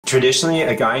Traditionally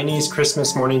a Guyanese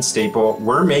Christmas morning staple,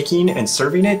 we're making and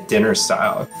serving it dinner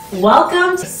style.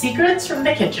 Welcome to Secrets from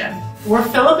the Kitchen. We're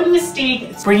Philip and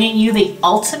Mystique, bringing you the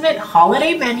ultimate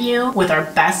holiday menu with our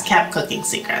best kept cooking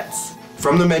secrets.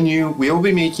 From the menu, we will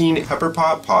be making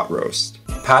Pepperpot Pot Roast.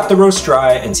 Pat the roast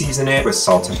dry and season it with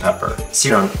salt and pepper.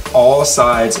 Sear on all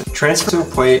sides, transfer to a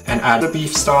plate and add the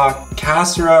beef stock,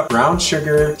 cassareep, brown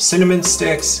sugar, cinnamon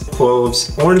sticks,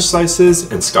 cloves, orange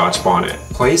slices, and Scotch bonnet.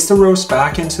 Place the roast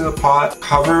back into the pot,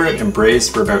 cover it and braise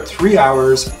for about 3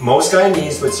 hours. Most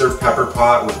Guyanese would serve pepper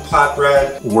pot with plait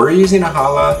bread. We're using a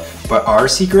challah, but our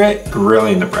secret,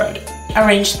 grilling the bread.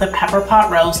 Arrange the Pepperpot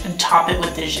roast and top it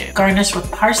with the jus. Garnish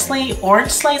with parsley, orange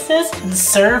slices, and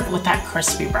serve with that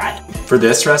crispy bread. For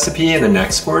this recipe and the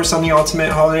next course on the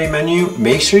ultimate holiday menu,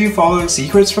 make sure you follow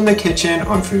Secrets from the Kitchen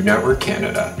on Food Network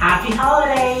Canada. Happy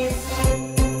holidays!